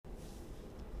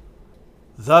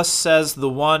Thus says the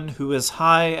one who is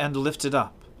high and lifted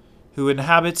up, who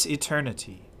inhabits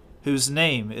eternity, whose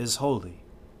name is holy.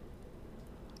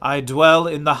 I dwell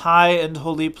in the high and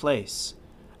holy place,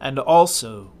 and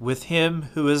also with him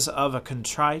who is of a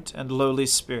contrite and lowly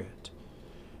spirit,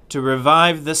 to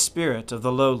revive the spirit of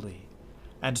the lowly,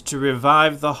 and to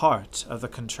revive the heart of the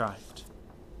contrite.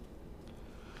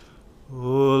 O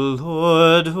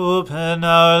Lord, open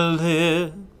our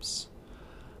lips,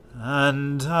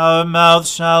 and our mouth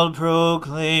shall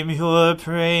proclaim your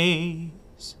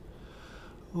praise.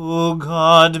 O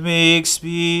God, make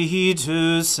speed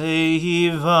to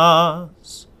save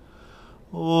us.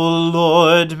 O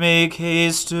Lord, make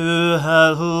haste to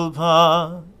help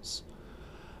us.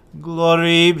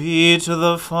 Glory be to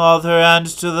the Father, and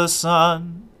to the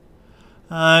Son,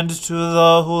 and to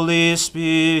the Holy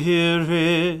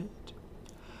Spirit,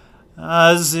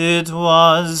 as it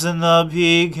was in the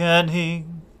beginning,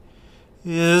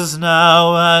 is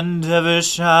now, and ever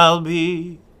shall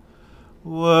be,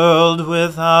 world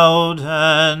without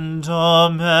end.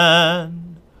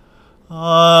 Amen.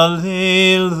 Alleluia.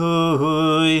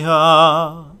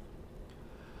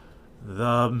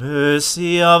 The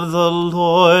mercy of the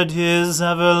Lord is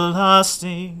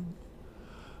everlasting.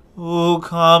 O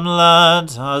come,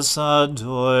 let us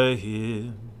adore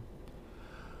him.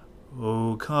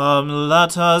 O come,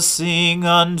 let us sing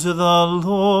unto the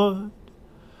Lord.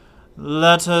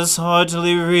 Let us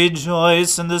heartily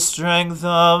rejoice in the strength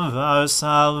of our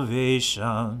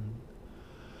salvation.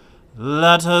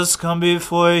 Let us come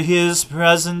before his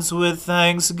presence with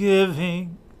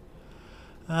thanksgiving,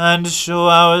 and show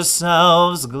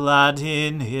ourselves glad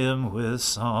in him with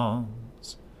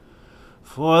songs.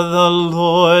 For the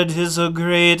Lord is a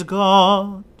great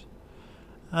God,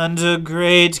 and a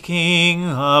great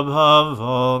King above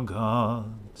all gods.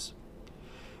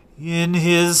 In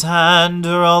his hand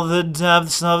are all the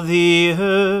depths of the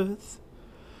earth,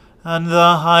 and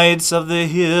the heights of the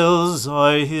hills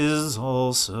are his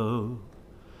also.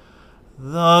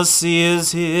 The sea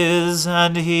is his,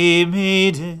 and he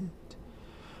made it,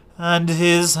 and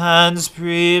his hands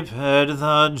prepared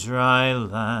the dry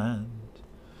land.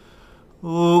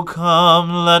 O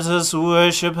come, let us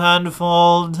worship and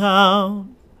fall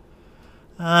down,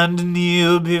 and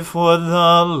kneel before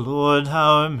the Lord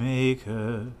our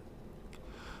Maker.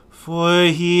 For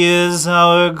he is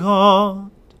our God,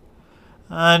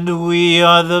 and we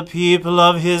are the people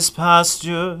of his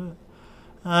pasture,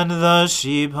 and the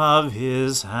sheep of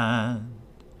his hand.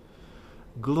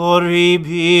 Glory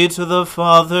be to the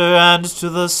Father, and to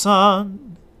the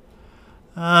Son,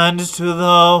 and to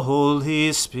the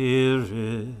Holy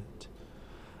Spirit,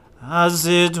 as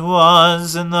it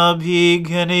was in the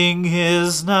beginning,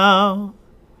 is now,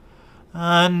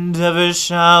 and ever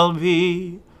shall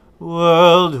be,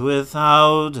 world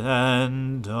without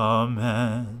end.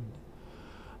 Amen.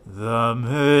 The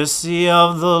mercy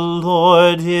of the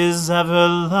Lord is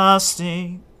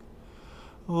everlasting.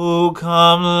 O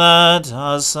come, let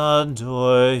us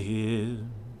adore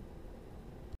him.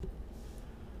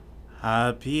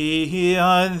 Happy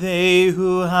are they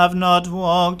who have not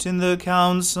walked in the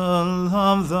counsel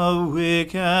of the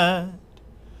wicked,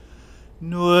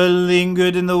 nor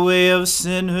lingered in the way of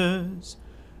sinners,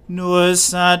 nor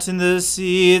sat in the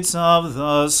seats of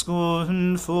the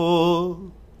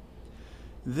scornful.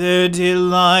 Their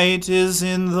delight is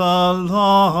in the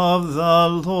law of the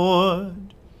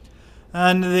Lord,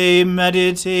 and they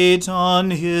meditate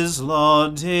on his law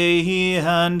day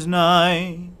and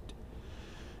night.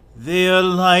 They are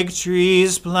like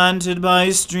trees planted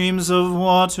by streams of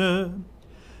water,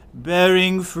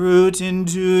 bearing fruit in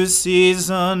due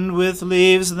season, with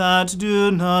leaves that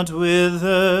do not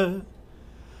wither.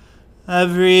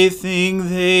 Everything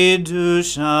they do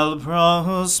shall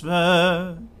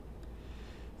prosper.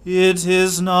 It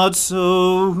is not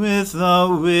so with the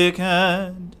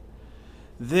wicked.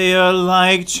 They are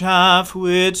like chaff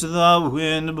which the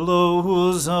wind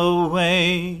blows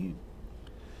away.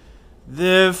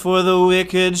 Therefore the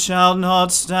wicked shall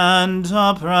not stand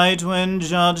upright when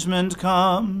judgment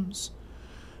comes,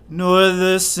 nor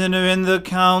the sinner in the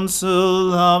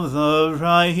counsel of the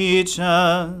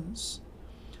righteous.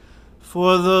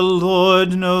 For the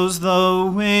Lord knows the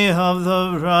way of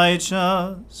the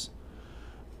righteous,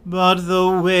 but the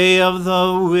way of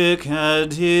the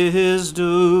wicked is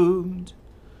doomed.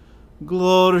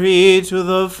 Glory to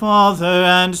the Father,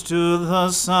 and to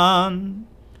the Son,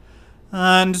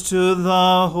 and to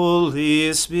the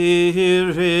Holy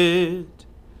Spirit,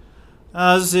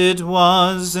 as it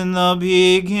was in the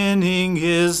beginning,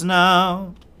 is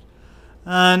now,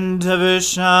 and ever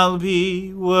shall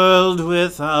be, world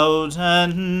without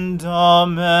end.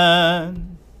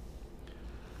 Amen.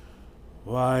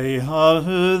 Why are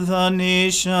the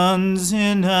nations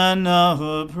in an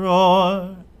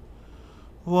uproar?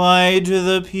 Why do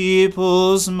the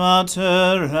peoples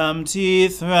mutter empty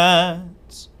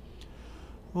threats?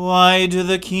 Why do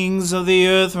the kings of the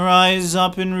earth rise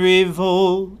up in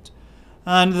revolt,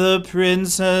 and the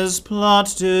princes plot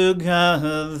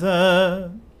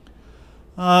together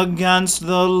against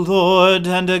the Lord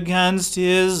and against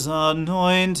his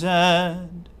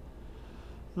anointed?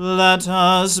 Let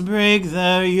us break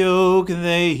their yoke,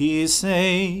 they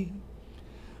say.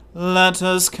 Let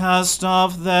us cast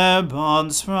off their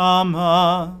bonds from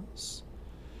us.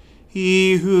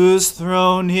 He whose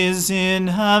throne is in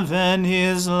heaven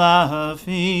is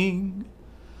laughing.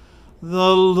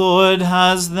 The Lord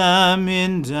has them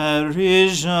in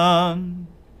derision.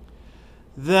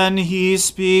 Then he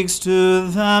speaks to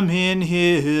them in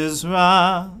his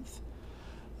wrath,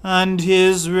 and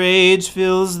his rage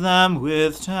fills them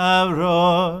with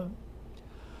terror.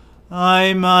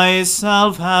 I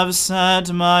myself have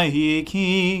set my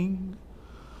King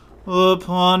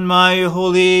upon my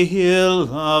holy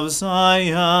hill of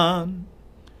Zion.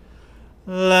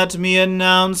 Let me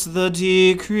announce the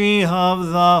decree of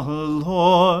the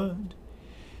Lord.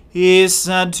 He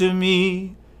said to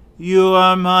me, You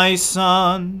are my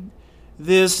son.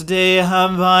 This day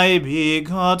have I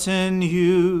begotten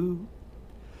you.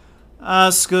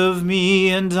 Ask of me,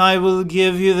 and I will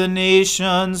give you the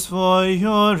nations for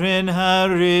your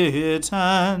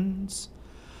inheritance,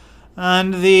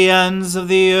 and the ends of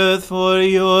the earth for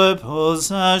your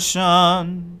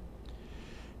possession.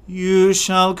 You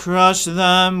shall crush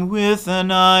them with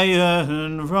an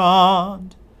iron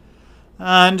rod,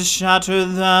 and shatter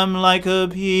them like a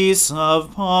piece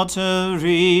of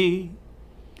pottery.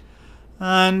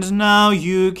 And now,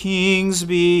 you kings,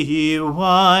 be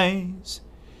wise.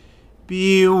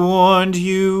 Be warned,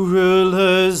 you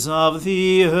rulers of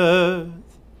the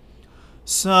earth.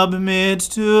 Submit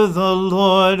to the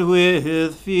Lord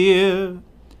with fear,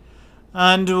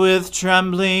 and with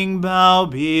trembling bow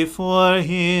before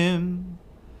him,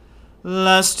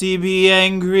 lest he be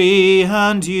angry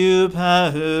and you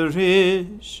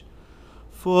perish,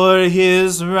 for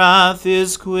his wrath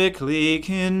is quickly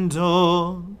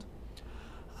kindled.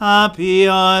 Happy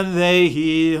are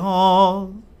they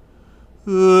all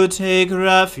who take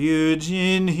refuge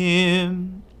in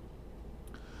him.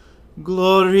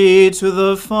 Glory to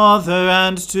the Father,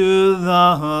 and to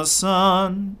the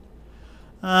Son,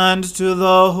 and to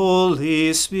the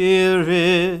Holy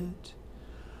Spirit,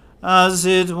 as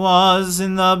it was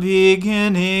in the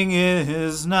beginning,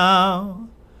 is now,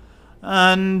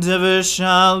 and ever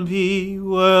shall be,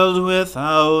 world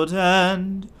without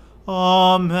end.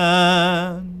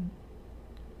 Amen.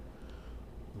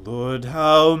 Lord,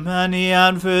 how many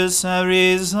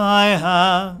adversaries I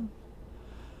have!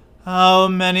 How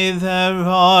many there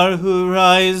are who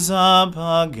rise up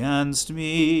against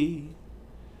me!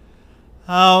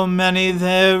 How many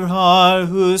there are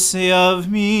who say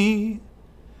of me,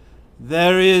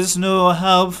 There is no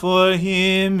help for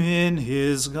him in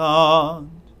his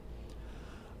God.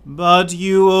 But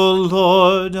you, O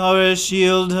Lord, are a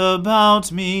shield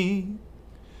about me.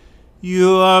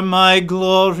 You are my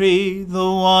glory, the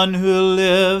one who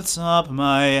lifts up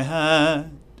my head.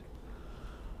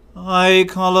 I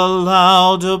call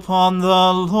aloud upon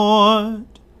the Lord,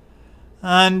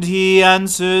 and he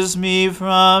answers me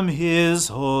from his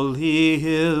holy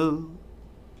hill.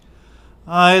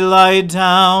 I lie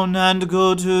down and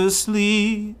go to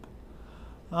sleep.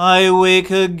 I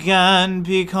wake again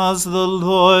because the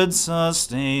Lord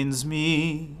sustains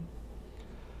me.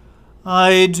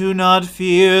 I do not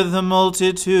fear the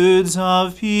multitudes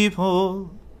of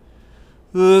people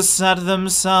who set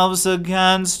themselves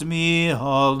against me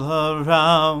all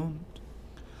around.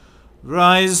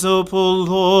 Rise up, O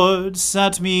Lord,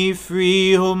 set me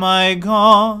free, O my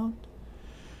God.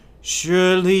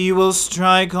 Surely you will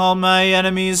strike all my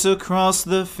enemies across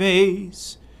the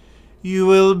face. You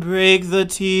will break the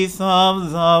teeth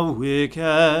of the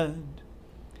wicked.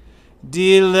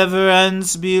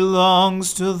 Deliverance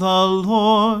belongs to the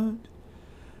Lord.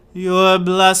 Your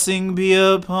blessing be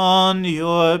upon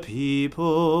your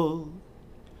people.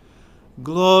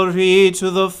 Glory to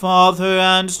the Father,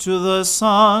 and to the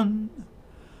Son,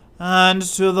 and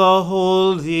to the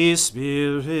Holy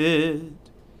Spirit,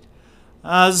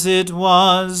 as it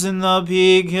was in the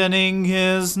beginning,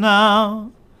 is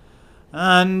now,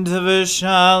 and ever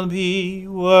shall be,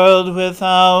 world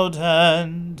without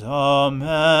end.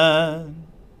 Amen.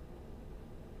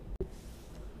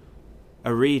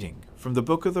 A reading from the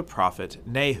book of the prophet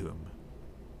Nahum.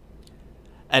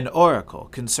 An oracle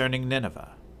concerning Nineveh.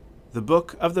 The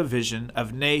book of the vision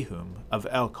of Nahum of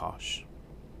Elkosh.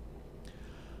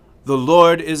 The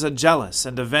Lord is a jealous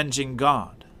and avenging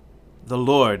God. The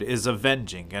Lord is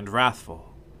avenging and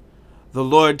wrathful. The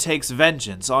Lord takes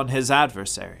vengeance on his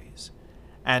adversaries,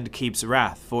 and keeps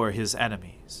wrath for his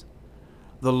enemies.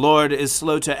 The Lord is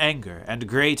slow to anger and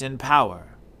great in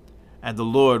power, and the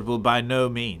Lord will by no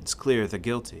means clear the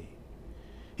guilty.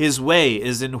 His way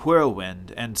is in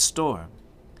whirlwind and storm,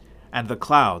 and the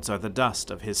clouds are the dust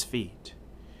of his feet.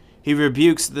 He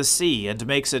rebukes the sea and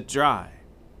makes it dry.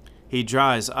 He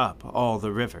dries up all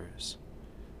the rivers.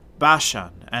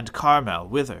 Bashan and Carmel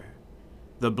wither.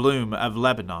 The bloom of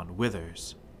Lebanon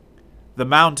withers. The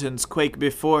mountains quake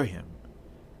before him.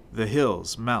 The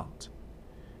hills melt.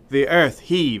 The earth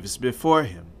heaves before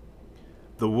him,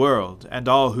 the world and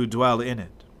all who dwell in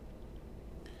it.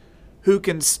 Who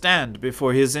can stand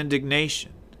before his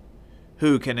indignation?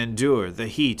 Who can endure the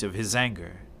heat of his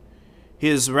anger?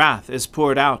 His wrath is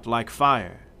poured out like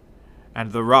fire,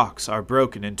 and the rocks are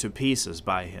broken into pieces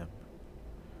by him.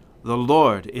 The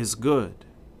Lord is good,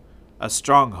 a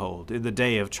stronghold in the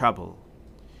day of trouble.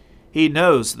 He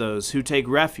knows those who take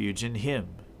refuge in him,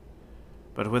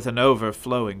 but with an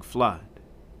overflowing flood.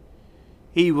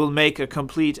 He will make a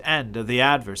complete end of the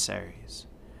adversaries,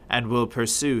 and will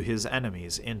pursue his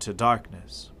enemies into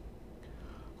darkness.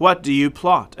 What do you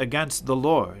plot against the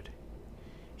Lord?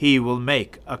 He will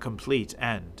make a complete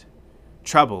end.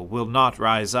 Trouble will not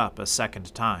rise up a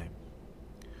second time.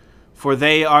 For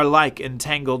they are like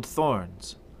entangled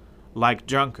thorns, like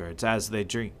drunkards as they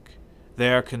drink.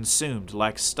 They are consumed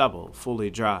like stubble fully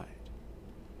dried.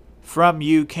 From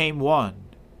you came one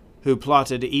who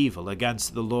plotted evil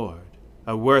against the Lord,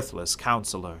 a worthless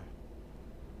counselor.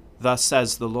 Thus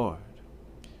says the Lord,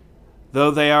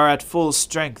 though they are at full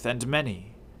strength and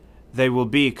many, they will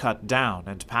be cut down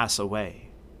and pass away.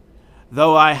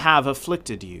 Though I have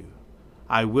afflicted you,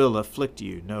 I will afflict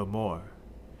you no more.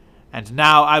 And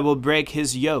now I will break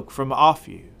his yoke from off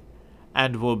you,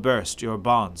 and will burst your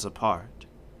bonds apart.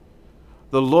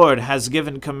 The Lord has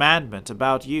given commandment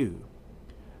about you.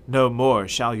 No more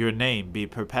shall your name be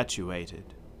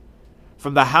perpetuated.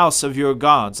 From the house of your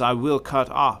gods I will cut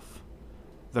off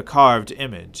the carved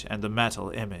image and the metal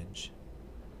image.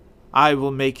 I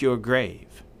will make your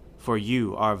grave, for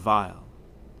you are vile.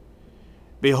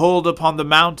 Behold upon the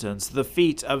mountains the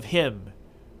feet of him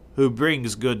who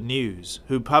brings good news,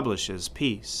 who publishes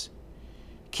peace.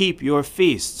 Keep your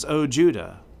feasts, O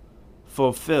Judah,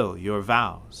 fulfill your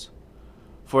vows.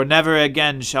 For never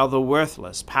again shall the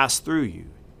worthless pass through you.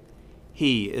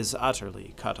 He is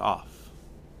utterly cut off.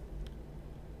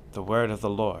 The word of the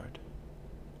Lord.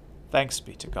 Thanks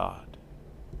be to God.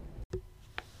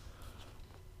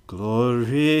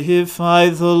 Glorify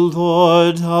the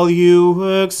Lord, all you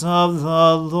works of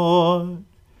the Lord.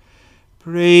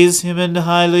 Praise him and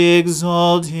highly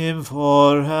exalt him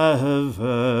forever.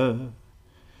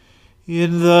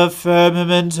 In the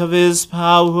firmament of his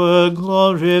power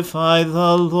glorify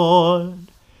the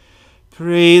Lord.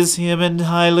 Praise him and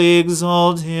highly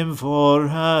exalt him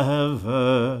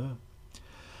forever.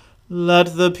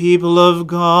 Let the people of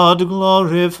God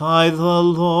glorify the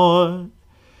Lord.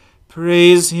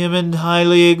 Praise him and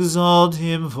highly exalt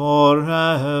him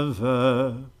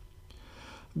forever.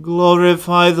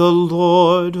 Glorify the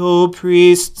Lord, O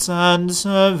priests and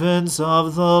servants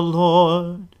of the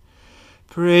Lord.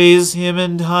 Praise him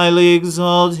and highly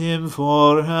exalt him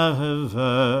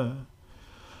forever.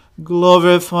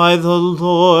 Glorify the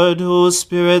Lord, O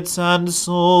spirits and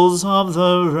souls of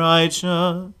the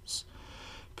righteous.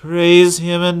 Praise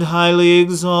him and highly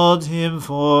exalt him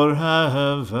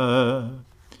forever.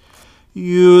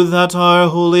 You that are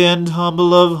holy and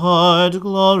humble of heart,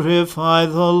 glorify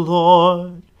the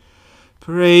Lord.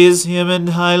 Praise him and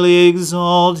highly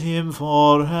exalt him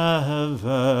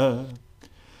forever.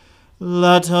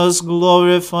 Let us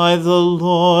glorify the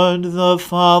Lord, the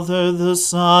Father, the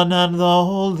Son, and the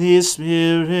Holy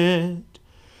Spirit.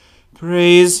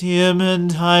 Praise him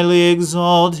and highly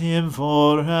exalt him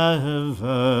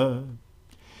forever.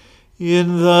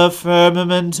 In the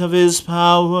firmament of his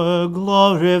power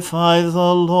glorify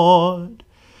the Lord.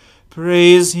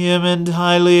 Praise him and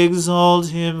highly exalt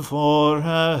him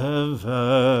forever.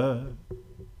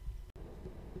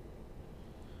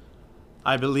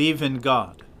 I believe in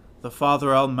God, the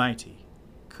Father Almighty,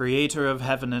 creator of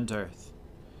heaven and earth.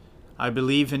 I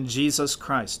believe in Jesus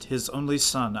Christ, his only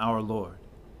Son, our Lord.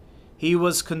 He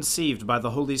was conceived by the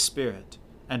Holy Spirit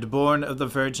and born of the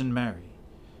Virgin Mary.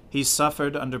 He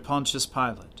suffered under Pontius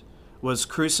Pilate, was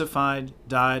crucified,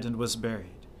 died, and was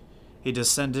buried. He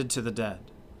descended to the dead.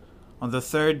 On the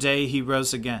third day he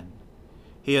rose again.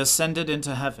 He ascended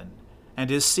into heaven,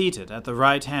 and is seated at the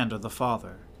right hand of the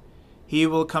Father. He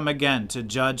will come again to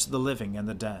judge the living and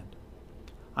the dead.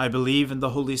 I believe in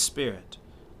the Holy Spirit,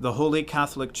 the Holy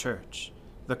Catholic Church,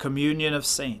 the communion of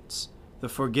saints, the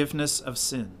forgiveness of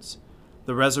sins,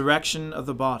 the resurrection of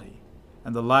the body,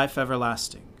 and the life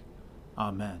everlasting.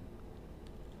 Amen.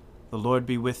 The Lord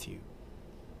be with you.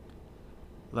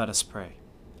 Let us pray.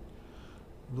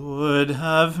 Lord,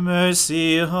 have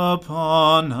mercy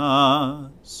upon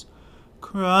us.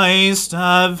 Christ,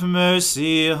 have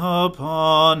mercy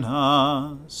upon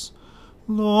us.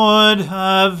 Lord,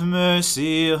 have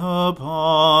mercy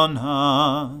upon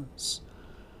us.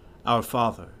 Our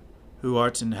Father, who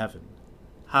art in heaven,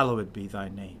 hallowed be thy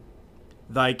name.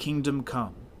 Thy kingdom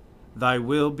come, thy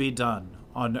will be done,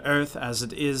 on earth as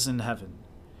it is in heaven.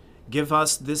 Give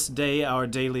us this day our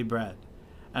daily bread,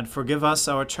 and forgive us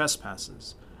our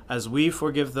trespasses, as we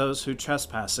forgive those who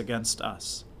trespass against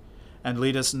us. And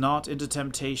lead us not into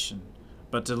temptation,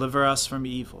 but deliver us from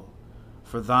evil.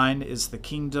 For thine is the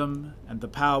kingdom, and the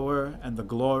power, and the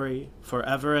glory,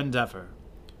 forever and ever.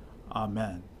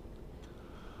 Amen.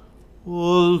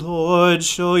 O Lord,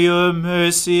 show your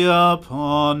mercy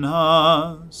upon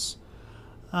us,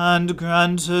 and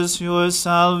grant us your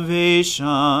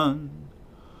salvation.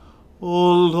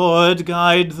 O Lord,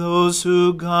 guide those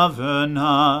who govern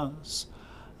us,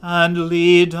 and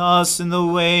lead us in the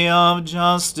way of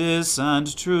justice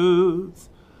and truth.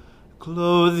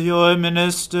 Clothe your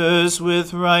ministers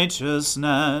with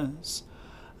righteousness,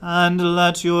 and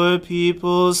let your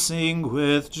people sing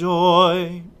with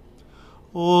joy.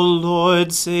 O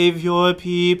Lord, save your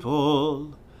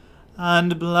people,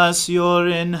 and bless your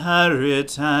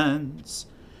inheritance.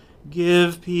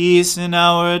 Give peace in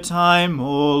our time,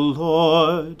 O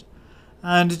Lord,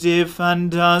 and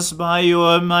defend us by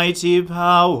your mighty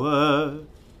power.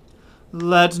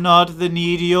 Let not the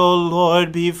needy, O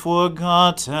Lord, be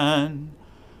forgotten,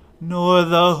 nor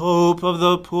the hope of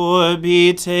the poor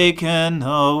be taken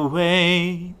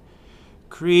away.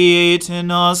 Create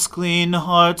in us clean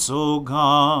hearts, O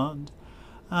God,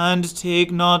 and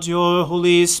take not your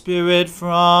Holy Spirit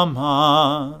from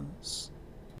us.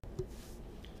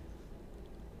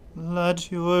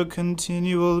 Let your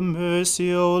continual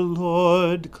mercy, O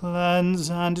Lord, cleanse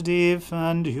and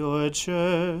defend your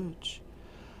church.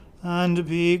 And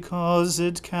because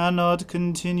it cannot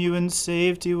continue in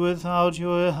safety without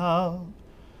your help,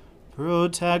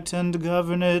 protect and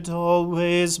govern it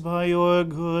always by your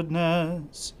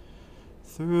goodness.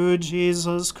 Through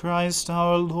Jesus Christ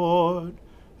our Lord,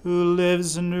 who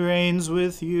lives and reigns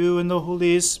with you in the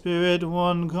Holy Spirit,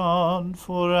 one God,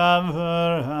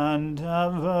 forever and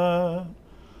ever.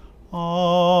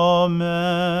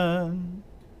 Amen.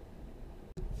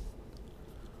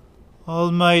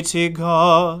 Almighty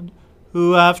God,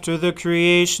 who after the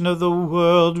creation of the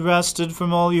world rested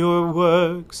from all your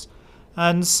works,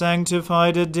 and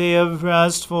sanctified a day of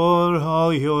rest for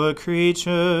all your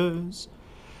creatures,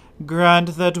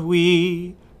 grant that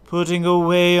we, putting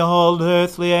away all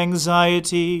earthly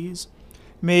anxieties,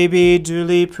 may be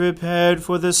duly prepared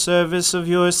for the service of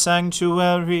your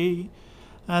sanctuary,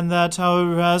 and that our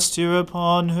rest here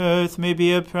upon earth may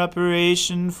be a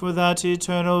preparation for that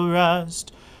eternal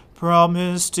rest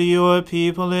promised to your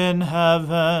people in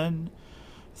heaven,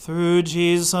 through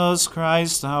Jesus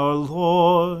Christ our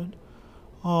Lord.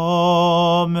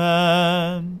 Amen.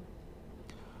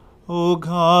 O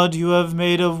God, you have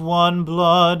made of one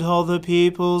blood all the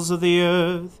peoples of the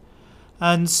earth,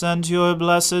 and sent your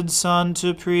blessed Son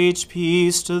to preach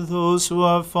peace to those who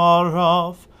are far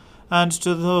off, and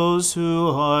to those who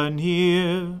are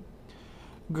near.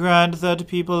 Grant that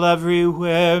people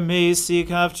everywhere may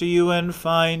seek after you and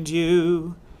find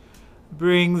you.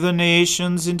 Bring the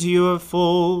nations into your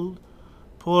fold.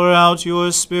 Pour out your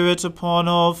Spirit upon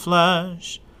all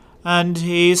flesh, and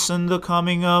hasten the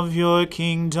coming of your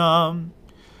kingdom.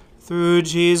 Through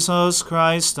Jesus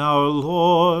Christ our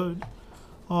Lord.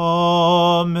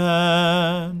 Amen.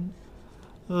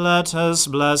 Let us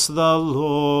bless the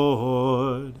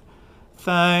Lord.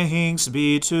 Thanks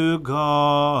be to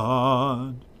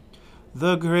God.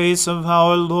 The grace of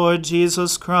our Lord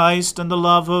Jesus Christ, and the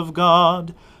love of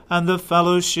God, and the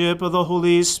fellowship of the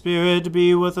Holy Spirit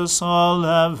be with us all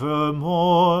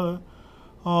evermore.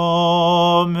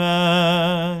 Amen.